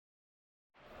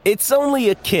It's only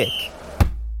a kick,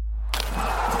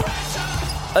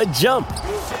 a jump,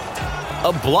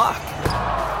 a block.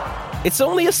 It's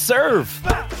only a serve.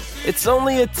 It's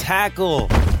only a tackle,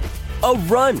 a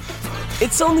run.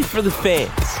 It's only for the fans.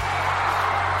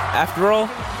 After all,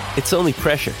 it's only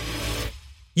pressure.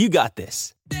 You got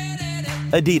this.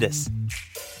 Adidas.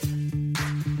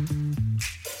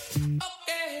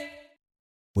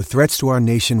 With threats to our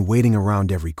nation waiting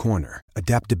around every corner,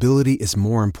 adaptability is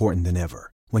more important than ever.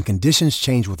 When conditions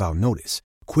change without notice,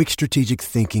 quick strategic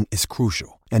thinking is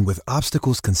crucial. And with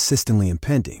obstacles consistently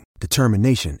impending,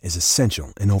 determination is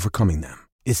essential in overcoming them.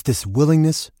 It's this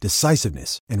willingness,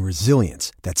 decisiveness, and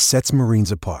resilience that sets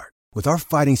Marines apart. With our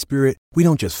fighting spirit, we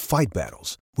don't just fight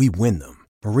battles, we win them.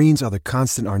 Marines are the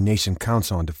constant our nation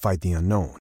counts on to fight the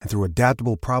unknown. And through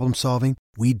adaptable problem solving,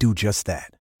 we do just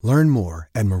that. Learn more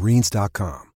at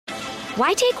marines.com.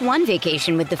 Why take one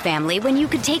vacation with the family when you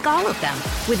could take all of them?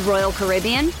 With Royal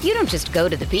Caribbean, you don't just go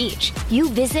to the beach. You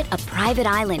visit a private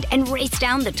island and race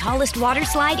down the tallest water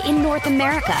slide in North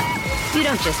America. You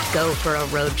don't just go for a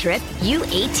road trip. You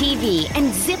ATV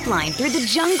and zip line through the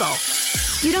jungle.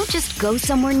 You don't just go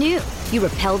somewhere new. You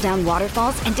rappel down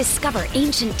waterfalls and discover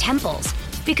ancient temples.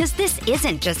 Because this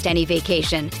isn't just any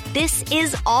vacation. This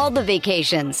is all the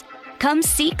vacations. Come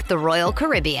seek the Royal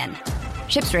Caribbean.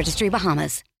 Ships Registry,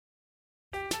 Bahamas.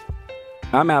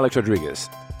 I'm Alex Rodriguez.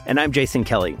 And I'm Jason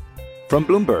Kelly. From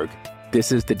Bloomberg,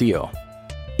 this is The Deal.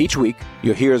 Each week,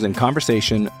 you'll hear us in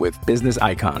conversation with business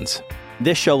icons.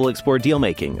 This show will explore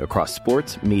deal-making across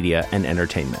sports, media, and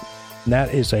entertainment.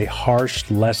 That is a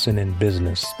harsh lesson in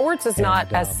business. Sports is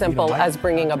not as simple as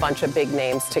bringing a bunch of big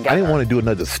names together. I didn't want to do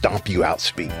another stomp you out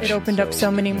speech. It opened up so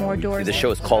many more doors. The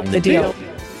show is called The Deal.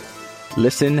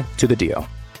 Listen to The Deal.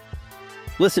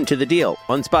 Listen to The Deal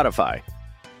on Spotify.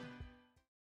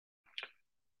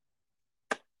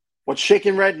 What's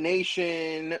shaking, Red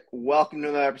Nation? Welcome to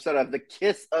another episode of the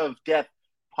Kiss of Death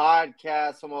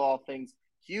podcast, some of all things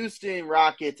Houston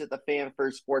Rockets at the Fan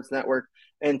First Sports Network.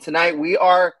 And tonight we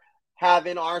are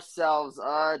having ourselves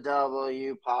a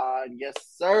W pod. Yes,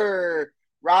 sir.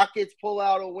 Rockets pull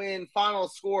out a win. Final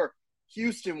score,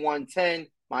 Houston 110,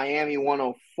 Miami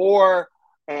 104.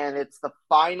 And it's the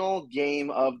final game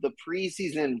of the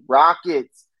preseason.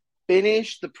 Rockets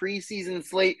finish the preseason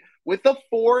slate with a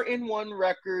 4-1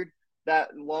 record.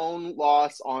 That lone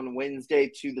loss on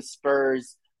Wednesday to the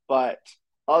Spurs. But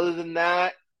other than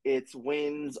that, it's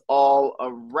wins all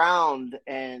around.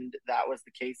 And that was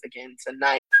the case again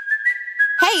tonight.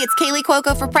 Hey, it's Kaylee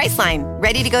Cuoco for Priceline.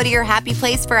 Ready to go to your happy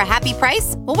place for a happy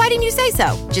price? Well, why didn't you say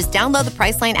so? Just download the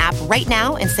Priceline app right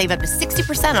now and save up to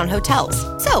 60% on hotels.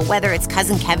 So whether it's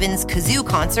Cousin Kevin's Kazoo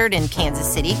Concert in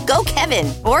Kansas City, go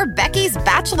Kevin, or Becky's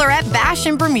Bachelorette Bash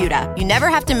in Bermuda, you never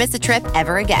have to miss a trip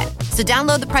ever again. So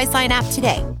download the Priceline app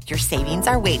today. Your savings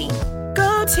are waiting.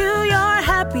 Go to your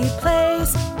happy place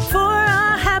for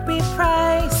a happy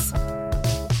price.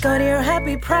 Go to your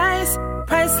happy price,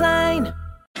 Priceline.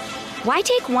 Why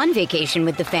take one vacation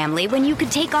with the family when you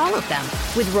could take all of them?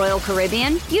 With Royal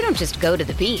Caribbean, you don't just go to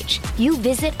the beach. You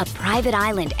visit a private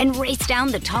island and race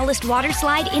down the tallest water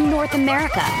slide in North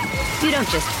America. You don't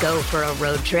just go for a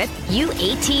road trip. You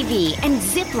ATV and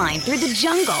zip line through the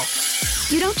jungle.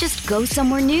 You don't just go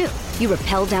somewhere new. You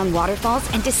rappel down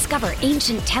waterfalls and discover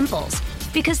ancient temples.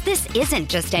 Because this isn't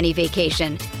just any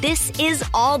vacation. This is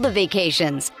all the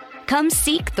vacations. Come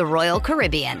seek the Royal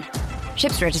Caribbean.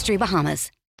 Ships Registry,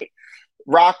 Bahamas.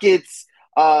 Rockets,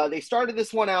 they started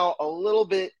this one out a little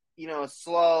bit,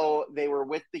 slow. They were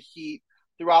with the Heat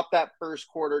throughout that first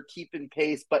quarter, keeping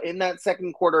pace. But in that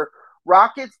second quarter,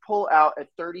 Rockets pull out a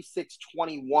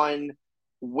 36-21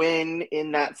 win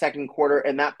in that second quarter,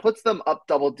 and that puts them up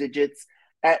double digits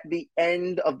at the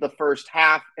end of the first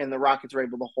half, and the Rockets were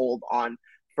able to hold on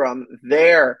from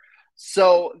there.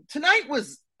 So tonight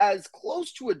was as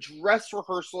close to a dress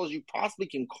rehearsal as you possibly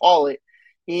can call it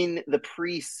in the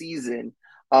preseason.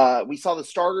 We saw the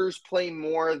starters play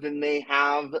more than they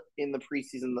have in the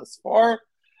preseason thus far,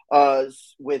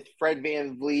 with Fred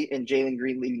VanVleet and Jalen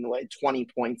Green leading the way, 20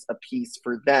 points apiece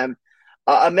for them.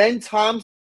 Amen Thompson.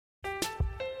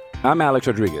 I'm Alex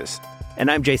Rodriguez.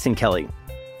 And I'm Jason Kelly.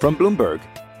 From Bloomberg,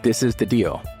 this is The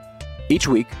Deal. Each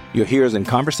week, you'll hear us in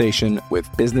conversation with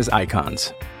business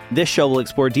icons. This show will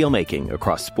explore deal-making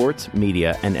across sports,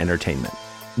 media, and entertainment.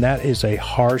 That is a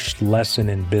harsh lesson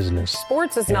in business.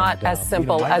 Sports is not as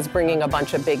simple as bringing a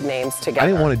bunch of big names together. I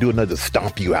didn't want to do another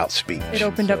stomp you out speech. It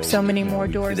opened up so many more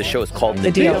doors. The show is called The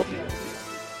Deal.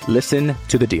 Listen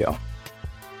to The Deal.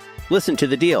 Listen to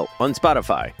The Deal on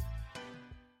Spotify.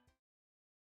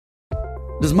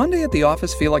 Does Monday at the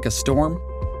office feel like a storm?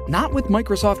 Not with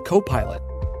Microsoft Copilot.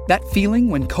 That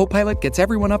feeling when Copilot gets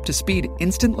everyone up to speed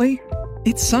instantly?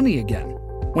 It's Sunny again.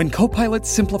 When Copilot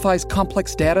simplifies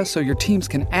complex data so your teams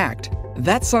can act,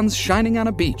 that sun's shining on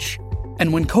a beach.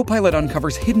 And when Copilot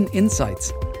uncovers hidden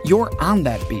insights, you're on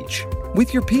that beach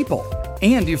with your people,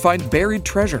 and you find buried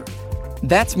treasure.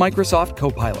 That's Microsoft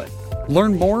Copilot.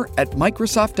 Learn more at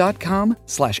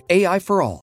Microsoft.com/AI for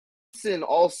all.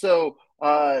 Also,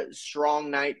 strong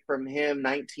night from him,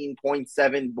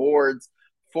 19.7 boards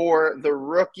for the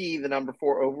rookie, the number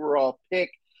 4 overall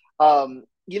pick.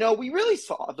 We really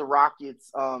saw the Rockets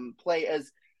play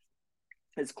as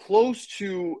close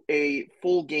to a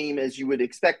full game as you would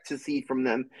expect to see from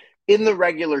them in the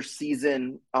regular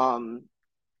season.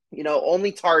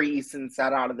 Only Tari Eason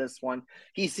sat out of this one.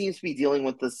 He seems to be dealing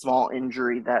with a small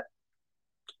injury that,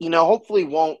 hopefully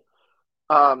won't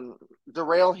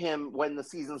derail him when the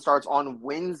season starts on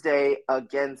Wednesday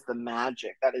against the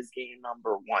Magic. That is game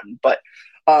number 1. But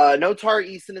no Tari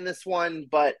Eason in this one.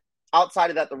 But outside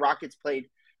of that, the Rockets played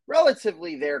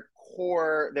relatively their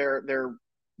core, their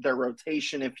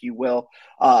rotation, if you will.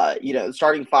 The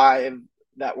starting 5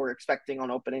 that we're expecting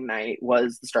on opening night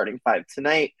was the starting 5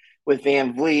 tonight, with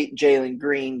Van Vliet, Jalen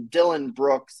Green, Dylan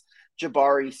Brooks,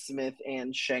 Jabari Smith,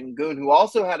 and Şengün, who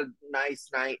also had a nice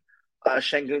night.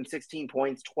 Şengün, 16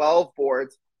 points, 12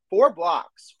 boards, 4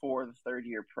 blocks for the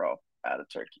third-year pro out of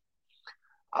Turkey.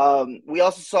 We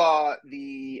also saw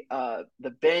the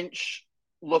bench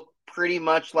look pretty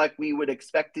much like we would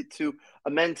expect it to.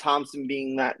 Amen Thompson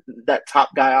being that top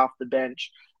guy off the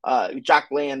bench. Jack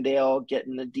Landale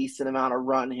getting a decent amount of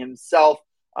run himself.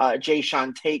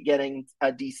 Jayshawn Tate getting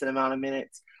a decent amount of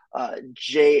minutes.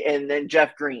 And then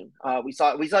Jeff Green. We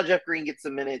saw Jeff Green get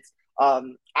some minutes.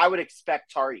 I would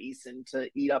expect Tari Eason to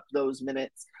eat up those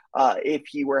minutes if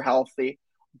he were healthy.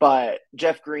 But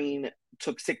Jeff Green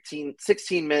took 16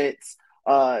 minutes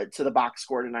to the box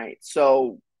score tonight.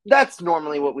 So that's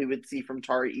normally what we would see from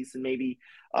Tari Eason, maybe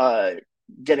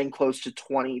getting close to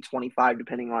 20, 25,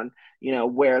 depending on,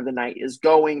 where the night is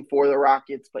going for the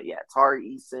Rockets. But yeah,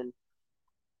 Tari Eason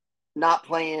not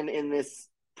playing in this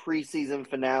preseason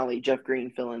finale. Jeff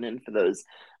Green filling in for those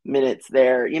minutes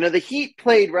there. The Heat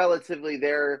played relatively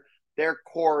their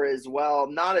core as well,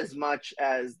 not as much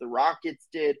as the Rockets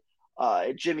did.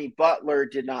 Jimmy Butler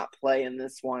did not play in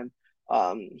this one.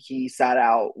 He sat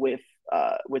out with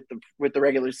the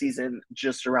regular season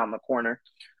just around the corner.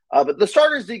 But the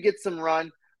starters did get some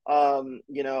run.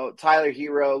 Tyler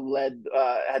Hero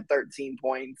had 13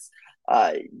 points.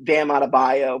 Bam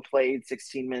Adebayo played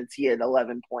 16 minutes. He had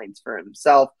 11 points for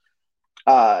himself.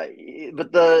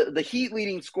 But the Heat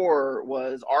leading scorer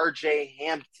was R.J.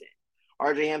 Hampton.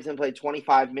 R.J. Hampton played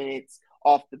 25 minutes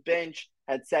off the bench,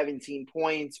 had 17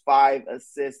 points, 5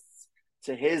 assists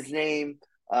to his name.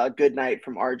 Good night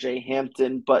from R.J.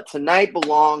 Hampton. But tonight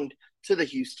belonged to the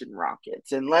Houston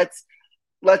Rockets. And let's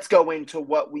go into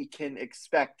what we can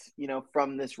expect,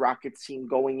 from this Rockets team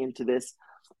going into this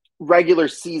regular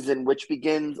season, which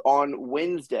begins on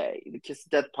Wednesday. The Kiss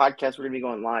of Death podcast, we're going to be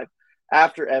going live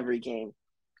after every game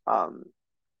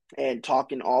and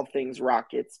talking all things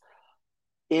Rockets.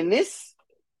 In this,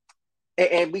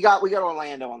 and we got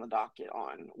Orlando on the docket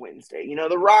on Wednesday.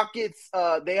 The Rockets,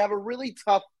 they have a really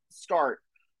tough start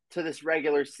to this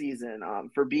regular season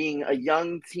for being a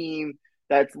young team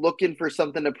that's looking for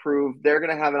something to prove. They're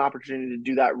going to have an opportunity to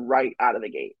do that right out of the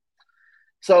gate.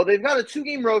 So they've got a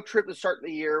 2-game road trip to start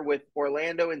the year with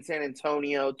Orlando and San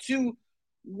Antonio. 2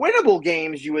 winnable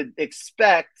games you would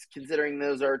expect, considering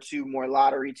those are 2 more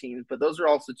lottery teams, but those are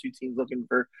also 2 teams looking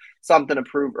for something to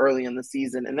prove early in the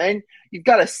season. And then you've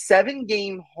got a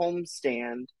 7-game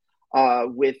homestand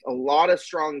with a lot of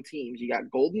strong teams. You got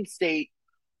Golden State,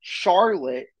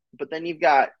 Charlotte, but then you've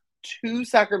got 2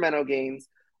 Sacramento games,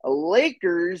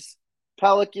 Lakers,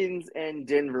 Pelicans, and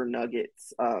Denver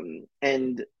Nuggets.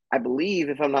 And I believe,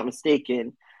 if I'm not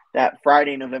mistaken, that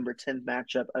Friday, November 10th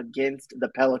matchup against the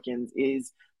Pelicans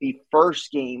is the first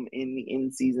game in the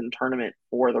in-season tournament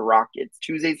for the Rockets.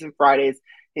 Tuesdays and Fridays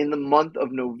in the month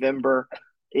of November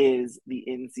is the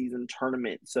in-season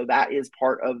tournament. So that is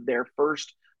part of their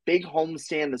first big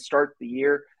homestand to start the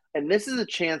year. And this is a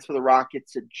chance for the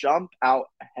Rockets to jump out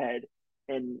ahead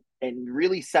and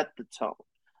really set the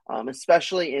tone,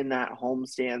 especially in that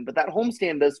homestand. But that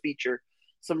homestand does feature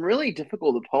some really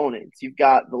difficult opponents. You've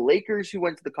got the Lakers, who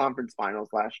went to the conference finals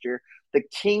last year, the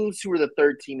Kings, who were the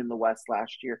 3rd team in the West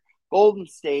last year, Golden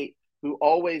State, who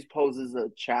always poses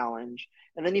a challenge,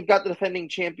 and then you've got the defending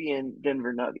champion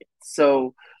Denver Nuggets.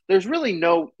 So there's really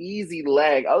no easy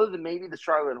leg other than maybe the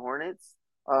Charlotte Hornets.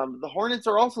 The Hornets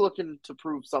are also looking to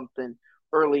prove something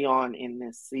early on in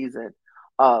this season.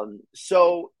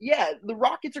 So, yeah, the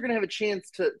Rockets are going to have a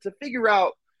chance to figure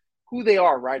out who they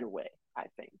are right away, I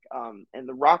think. And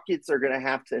the Rockets are going to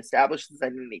have to establish this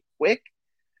identity quick,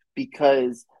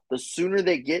 because the sooner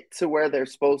they get to where they're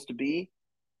supposed to be,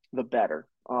 the better.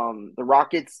 The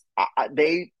Rockets,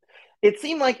 it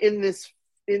seemed like in this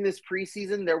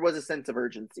preseason there was a sense of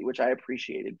urgency, which I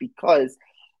appreciated, because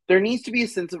there needs to be a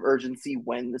sense of urgency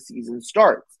when the season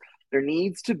starts. There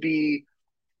needs to be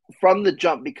from the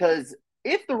jump, because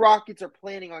if the Rockets are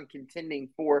planning on contending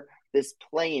for this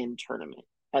play-in tournament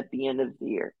at the end of the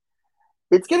year,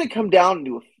 it's going to come down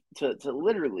to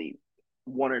literally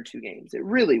one or two games. It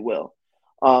really will.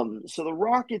 So the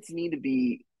Rockets need to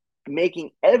be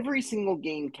making every single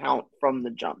game count from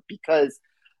the jump, because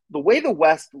the way the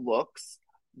West looks,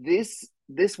 this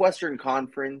Western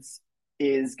Conference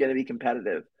is going to be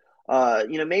competitive.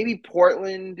 Maybe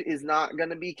Portland is not going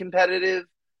to be competitive,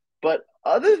 but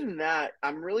other than that,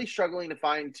 I'm really struggling to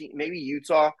find maybe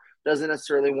Utah doesn't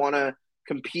necessarily want to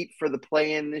compete for the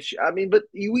play-in this year. I mean, but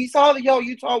we saw how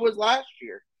Utah was last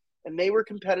year, and they were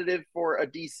competitive for a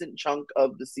decent chunk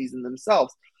of the season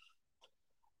themselves.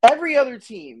 Every other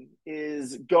team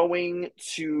is going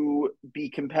to be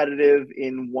competitive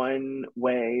in one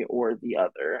way or the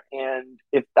other. And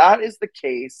if that is the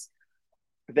case,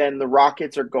 then the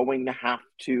Rockets are going to have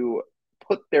to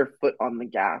put their foot on the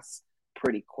gas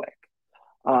pretty quick.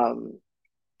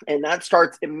 And that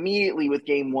starts immediately with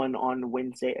game 1 on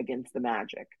Wednesday against the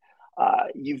Magic.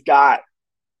 You've got,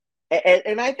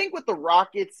 and I think with the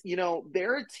Rockets,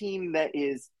 they're a team that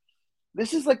is,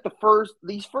 this is like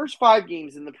these first 5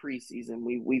 games in the preseason,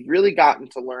 we've really gotten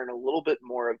to learn a little bit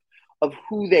more of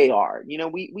who they are.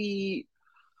 Look,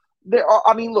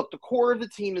 the core of the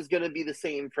team is going to be the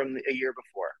same from a year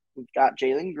before. We've got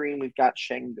Jalen Green, we've got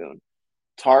Şengün,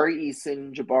 Tari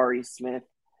Eason, Jabari Smith,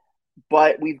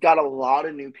 but we've got a lot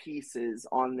of new pieces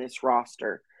on this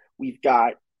roster. We've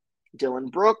got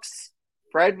Dylan Brooks,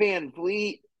 Fred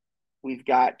VanVleet, we've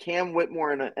got Cam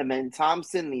Whitmore and Amen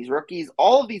Thompson, these rookies.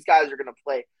 All of these guys are going to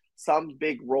play some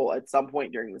big role at some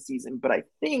point during the season. But I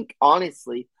think,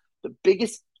 honestly, the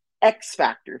biggest X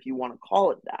factor, if you want to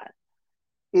call it that,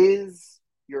 is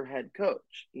your head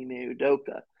coach, Ime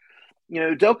Udoka.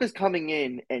 Udoka's coming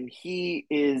in, and he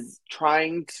is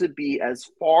trying to be as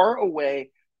far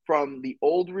away from the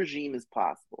old regime as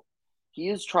possible. He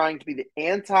is trying to be the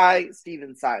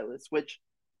anti-Stephen Silas, which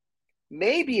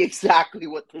may be exactly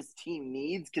what this team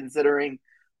needs, considering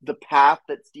the path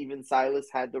that Stephen Silas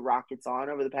had the Rockets on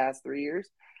over the past 3 years.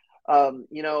 Ime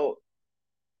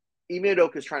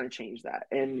Udoka is trying to change that.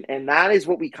 And that is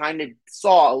what we kind of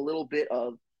saw a little bit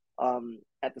of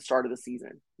at the start of the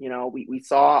season. We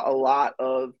saw a lot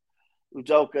of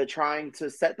Udoka trying to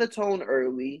set the tone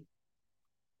early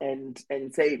and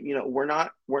say, we're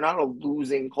not a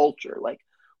losing culture. Like,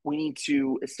 we need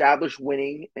to establish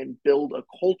winning and build a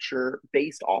culture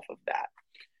based off of that.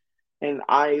 And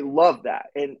I love that.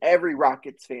 And every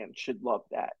Rockets fan should love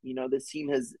that. This team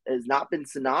has not been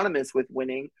synonymous with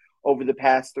winning over the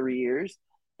past 3 years.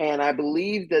 And I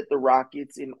believe that the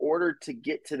Rockets, in order to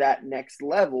get to that next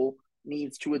level,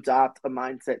 needs to adopt a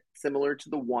mindset similar to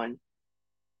the one,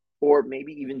 or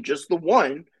maybe even just the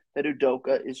one, that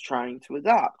Udoka is trying to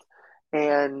adopt.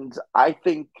 And I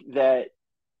think that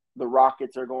the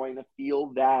Rockets are going to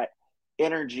feel that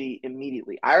energy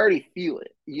immediately. I already feel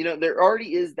it. There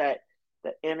already is that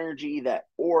energy, that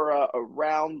aura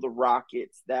around the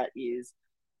Rockets that is,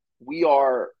 we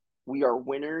are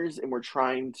winners, and we're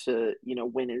trying to,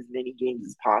 win as many games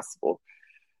as possible.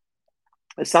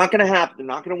 It's not going to happen. They're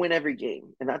not going to win every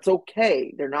game, and that's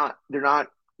okay. They're not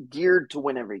geared to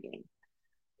win every game.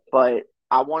 But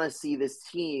I want to see this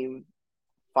team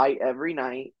fight every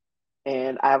night,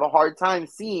 and I have a hard time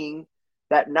seeing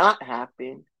that not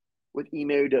happen with Ime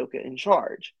Udoka in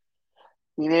charge.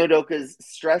 Ime Udoka's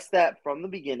stressed that from the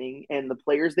beginning, and the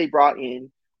players they brought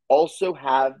in also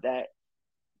have that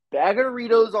bag of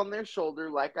Doritos on their shoulder,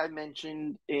 like I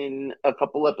mentioned in a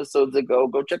couple episodes ago.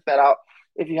 Go check that out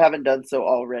if you haven't done so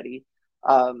already.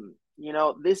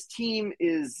 This team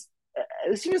is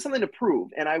something to prove,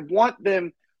 and I want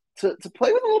them to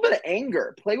play with a little bit of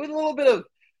anger, play with a little bit of,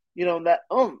 that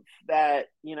oomph that,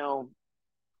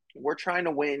 we're trying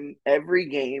to win every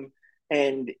game,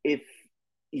 and if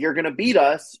you're going to beat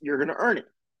us, you're going to earn it.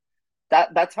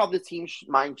 That's how the team's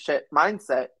mindset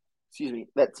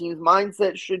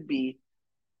should be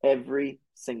every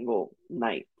single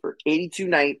night for 82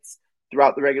 nights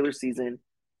throughout the regular season.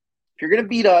 If you're going to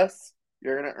beat us,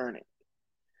 you're going to earn it.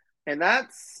 And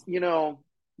that's,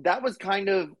 that was kind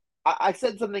of, I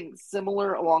said something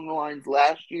similar along the lines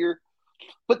last year,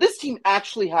 but this team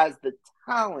actually has the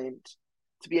talent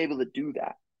to be able to do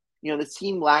that. This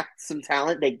team lacked some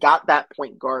talent. They got that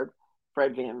point guard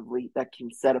Fred VanVleet that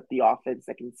can set up the offense,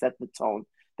 that can set the tone,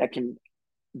 that can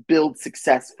build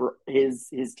success for his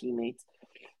teammates.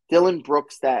 Dylan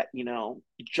Brooks, that,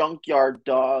 junkyard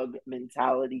dog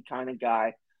mentality kind of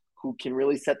guy who can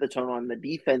really set the tone on the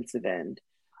defensive end.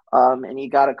 And you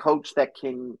got a coach that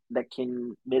can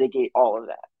mitigate all of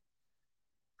that.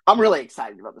 I'm really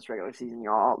excited about this regular season,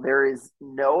 y'all. There is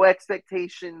no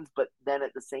expectations, but then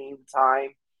at the same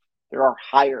time, there are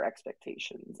higher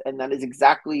expectations. And that is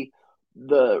exactly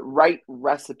the right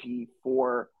recipe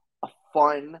for a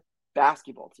fun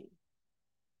basketball team.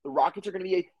 The Rockets are going to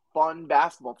be a fun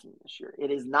basketball team this year. It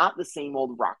is not the same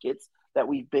old Rockets that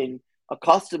we've been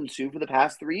accustomed to for the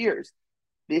past 3 years.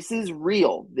 This is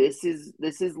real. This is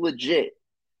legit.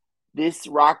 This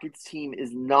Rockets team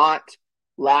is not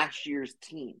last year's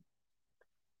team.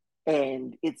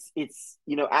 And it's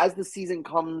as the season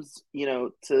comes,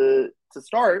 to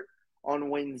start on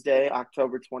Wednesday,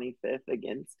 October 25th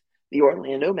against the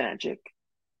Orlando Magic,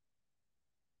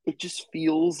 it just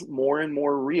feels more and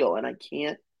more real. And I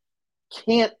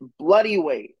can't bloody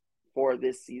wait for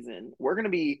this season. We're going to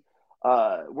be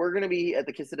at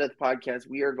the Kiss of Death podcast.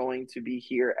 We are going to be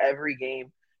here every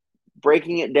game,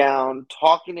 breaking it down,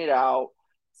 talking it out,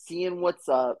 seeing what's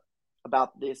up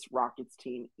about this Rockets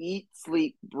team. Eat,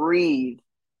 sleep, breathe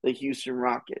the Houston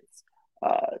Rockets.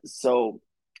 So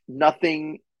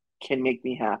nothing can make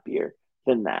me happier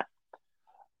than that.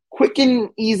 Quick and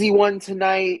easy one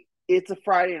tonight. It's a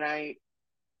Friday night,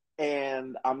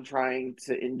 and I'm trying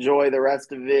to enjoy the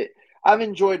rest of it. I've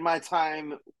enjoyed my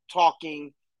time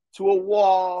talking to a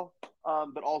wall,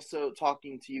 but also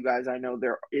talking to you guys. I know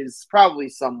there is probably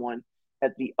someone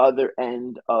at the other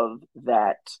end of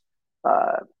that,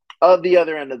 of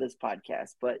this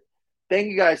podcast. But thank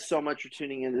you guys so much for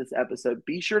tuning into this episode.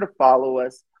 Be sure to follow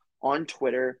us on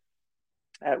Twitter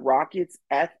at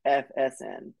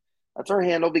RocketsFFSN. That's our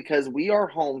handle because we are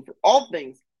home for all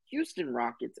things Houston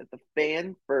Rockets at the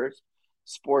Fan First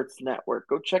Sports Network.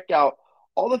 Go check out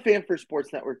all the Fan First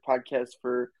Sports Network podcasts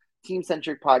for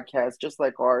team-centric podcasts just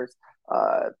like ours.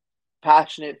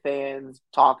 Passionate fans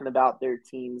talking about their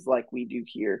teams like we do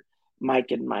here,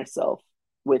 Mike and myself,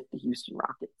 with the Houston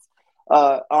Rockets.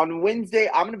 On Wednesday,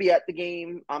 I'm going to be at the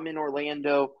game. I'm in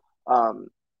Orlando.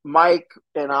 Mike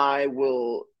and I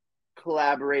will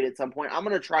collaborate at some point. I'm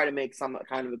going to try to make some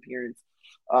kind of appearance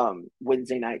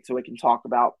Wednesday night so we can talk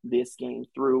about this game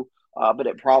through, but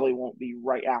it probably won't be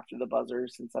right after the buzzer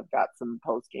since I've got some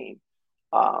post-game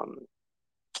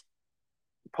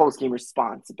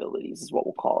responsibilities is what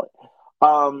we'll call it.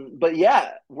 But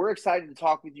yeah, we're excited to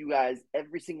talk with you guys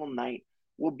every single night.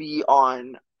 We'll be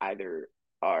on either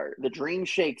the Dream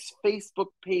Shakes Facebook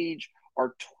page,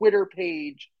 our Twitter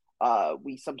page.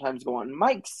 We sometimes go on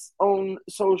Mike's own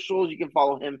socials. You can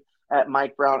follow him at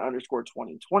Mike Brown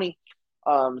 _2020.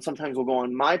 Sometimes we'll go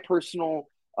on my personal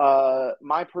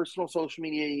social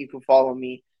media. You can follow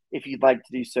me if you'd like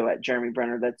to do so at Jeremy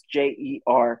Brenner. That's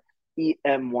JEREMYBRENER.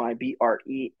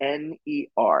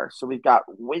 So we've got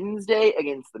Wednesday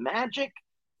against the Magic,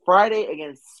 Friday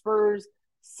against Spurs,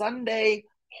 Sunday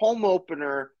home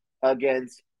opener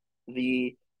against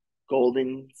the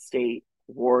Golden State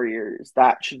Warriors.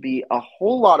 That should be a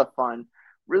whole lot of fun.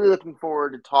 Really looking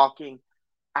forward to talking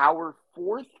our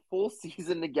 4th full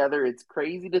season together. It's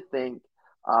crazy to think.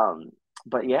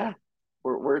 But yeah,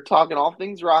 we're talking all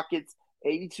things Rockets,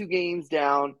 82 games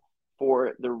down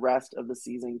for the rest of the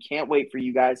season. Can't wait for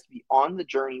you guys to be on the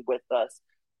journey with us.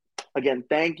 Again,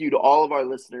 thank you to all of our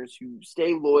listeners who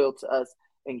stay loyal to us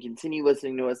and continue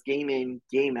listening to us game in,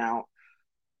 game out.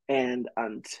 And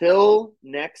until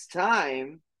next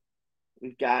time,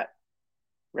 we've got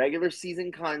regular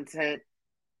season content,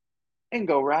 and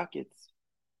go Rockets.